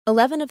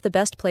11 of the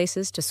best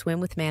places to swim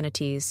with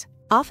manatees.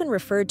 Often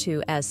referred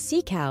to as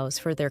sea cows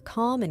for their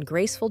calm and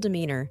graceful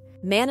demeanor,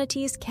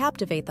 manatees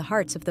captivate the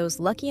hearts of those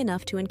lucky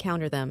enough to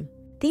encounter them.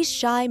 These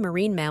shy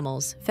marine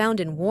mammals, found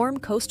in warm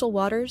coastal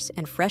waters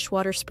and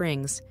freshwater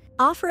springs,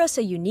 offer us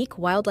a unique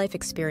wildlife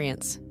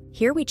experience.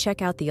 Here we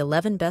check out the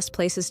 11 best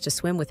places to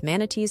swim with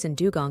manatees and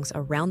dugongs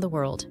around the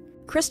world.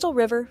 Crystal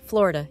River,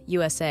 Florida,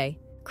 USA.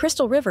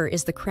 Crystal River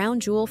is the crown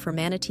jewel for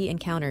manatee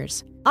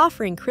encounters,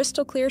 offering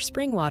crystal-clear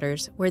spring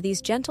waters where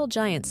these gentle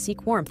giants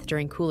seek warmth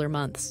during cooler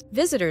months.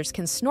 Visitors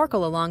can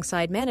snorkel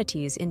alongside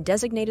manatees in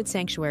designated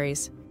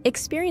sanctuaries,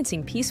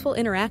 experiencing peaceful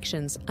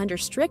interactions under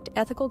strict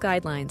ethical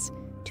guidelines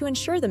to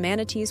ensure the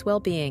manatees'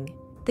 well-being.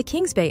 The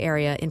Kings Bay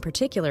area, in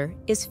particular,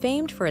 is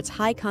famed for its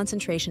high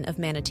concentration of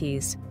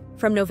manatees,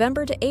 from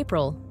November to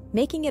April,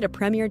 making it a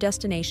premier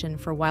destination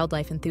for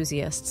wildlife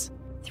enthusiasts.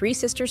 Three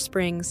Sisters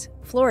Springs,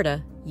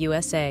 Florida,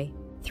 USA.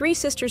 Three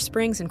Sisters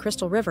Springs in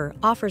Crystal River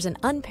offers an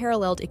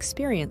unparalleled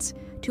experience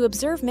to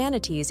observe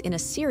manatees in a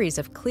series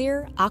of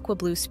clear,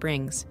 aqua-blue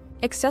springs.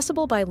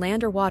 Accessible by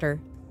land or water,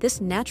 this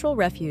natural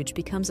refuge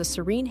becomes a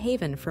serene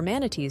haven for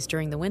manatees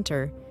during the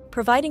winter,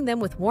 providing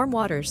them with warm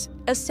waters,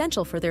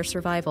 essential for their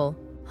survival.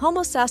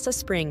 Homosassa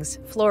Springs,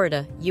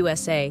 Florida,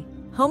 USA.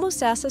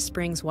 Homosassa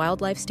Springs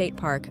Wildlife State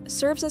Park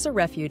serves as a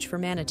refuge for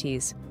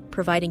manatees,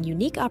 providing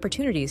unique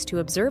opportunities to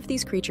observe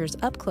these creatures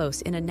up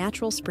close in a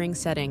natural spring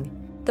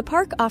setting. The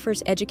park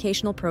offers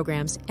educational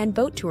programs and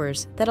boat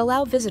tours that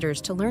allow visitors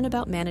to learn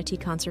about manatee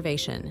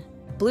conservation.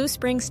 Blue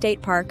Spring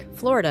State Park,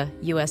 Florida,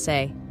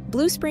 USA.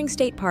 Blue Spring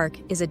State Park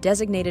is a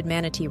designated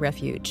manatee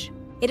refuge.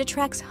 It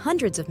attracts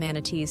hundreds of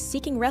manatees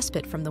seeking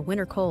respite from the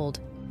winter cold.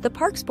 The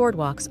park's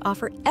boardwalks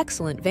offer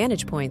excellent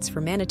vantage points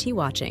for manatee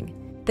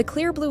watching. The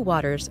clear blue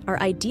waters are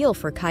ideal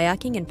for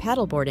kayaking and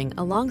paddleboarding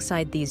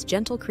alongside these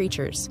gentle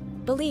creatures.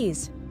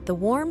 Belize. The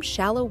warm,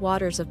 shallow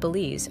waters of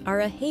Belize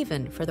are a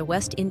haven for the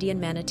West Indian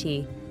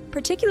manatee,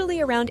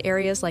 particularly around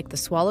areas like the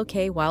Swallow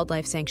Cay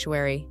Wildlife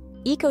Sanctuary.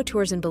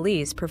 Eco-tours in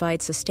Belize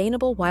provide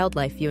sustainable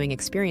wildlife viewing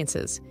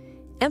experiences,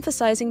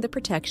 emphasizing the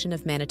protection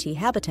of manatee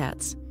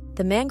habitats.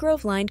 The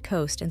mangrove-lined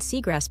coast and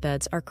seagrass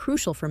beds are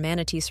crucial for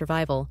manatee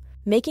survival,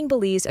 making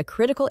Belize a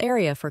critical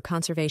area for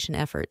conservation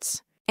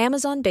efforts.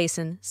 Amazon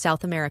Basin,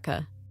 South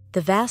America.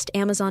 The vast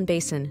Amazon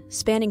Basin,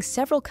 spanning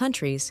several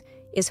countries,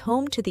 is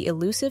home to the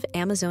elusive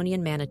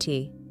Amazonian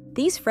manatee.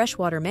 These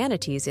freshwater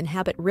manatees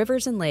inhabit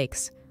rivers and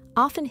lakes,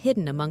 often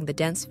hidden among the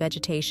dense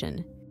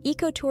vegetation.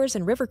 Eco-tours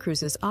and river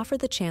cruises offer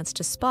the chance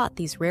to spot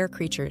these rare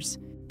creatures,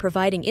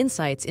 providing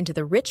insights into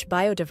the rich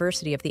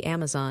biodiversity of the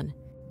Amazon.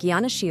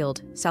 Guiana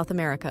Shield, South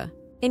America.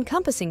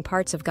 Encompassing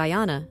parts of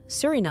Guyana,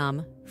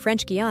 Suriname,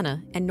 French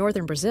Guiana, and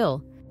northern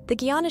Brazil, the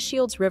Guiana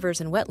Shield's rivers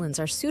and wetlands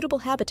are suitable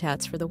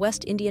habitats for the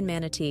West Indian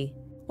manatee.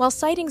 While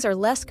sightings are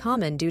less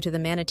common due to the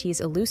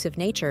manatee's elusive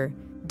nature,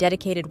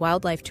 dedicated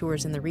wildlife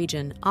tours in the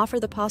region offer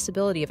the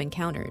possibility of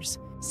encounters.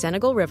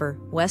 Senegal River,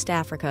 West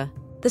Africa.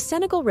 The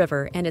Senegal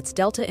River and its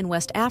delta in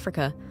West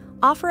Africa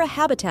offer a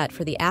habitat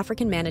for the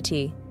African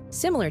manatee,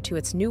 similar to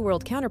its New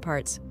World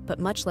counterparts, but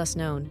much less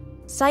known.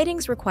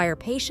 Sightings require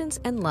patience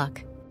and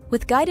luck,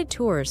 with guided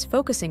tours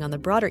focusing on the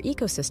broader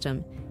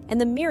ecosystem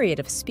and the myriad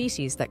of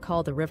species that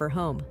call the river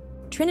home.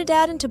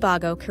 Trinidad and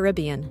Tobago,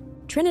 Caribbean.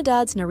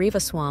 Trinidad's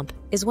Nariva Swamp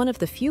is one of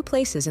the few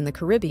places in the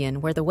Caribbean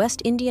where the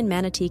West Indian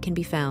manatee can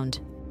be found.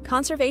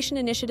 Conservation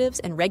initiatives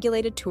and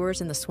regulated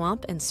tours in the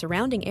swamp and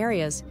surrounding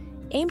areas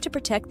aim to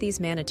protect these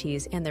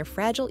manatees and their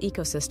fragile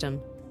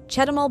ecosystem.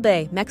 Chetumal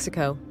Bay,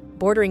 Mexico.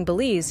 Bordering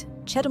Belize,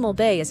 Chetumal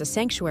Bay is a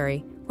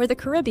sanctuary where the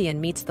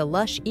Caribbean meets the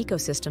lush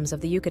ecosystems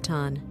of the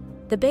Yucatan.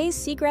 The bay's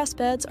seagrass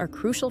beds are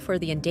crucial for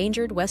the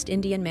endangered West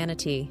Indian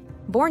manatee.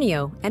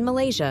 Borneo and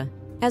Malaysia,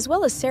 as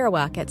well as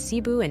Sarawak at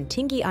Cebu and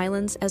Tinggi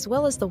Islands, as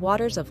well as the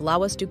waters of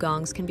Lawas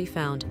dugongs can be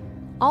found,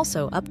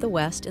 also up the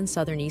west and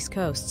southern east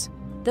coasts,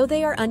 though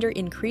they are under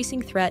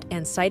increasing threat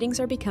and sightings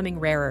are becoming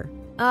rarer.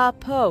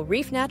 Po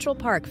Reef Natural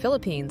Park,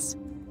 Philippines.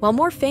 While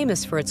more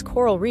famous for its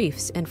coral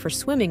reefs and for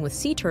swimming with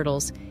sea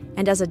turtles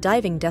and as a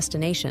diving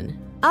destination,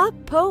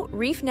 Po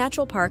Reef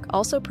Natural Park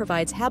also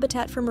provides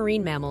habitat for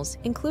marine mammals,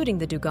 including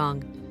the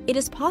dugong. It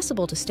is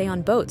possible to stay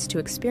on boats to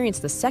experience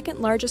the second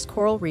largest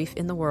coral reef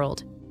in the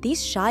world.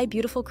 These shy,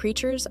 beautiful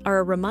creatures are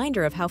a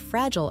reminder of how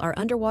fragile our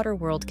underwater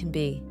world can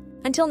be.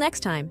 Until next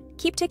time,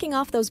 keep ticking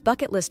off those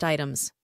bucket list items.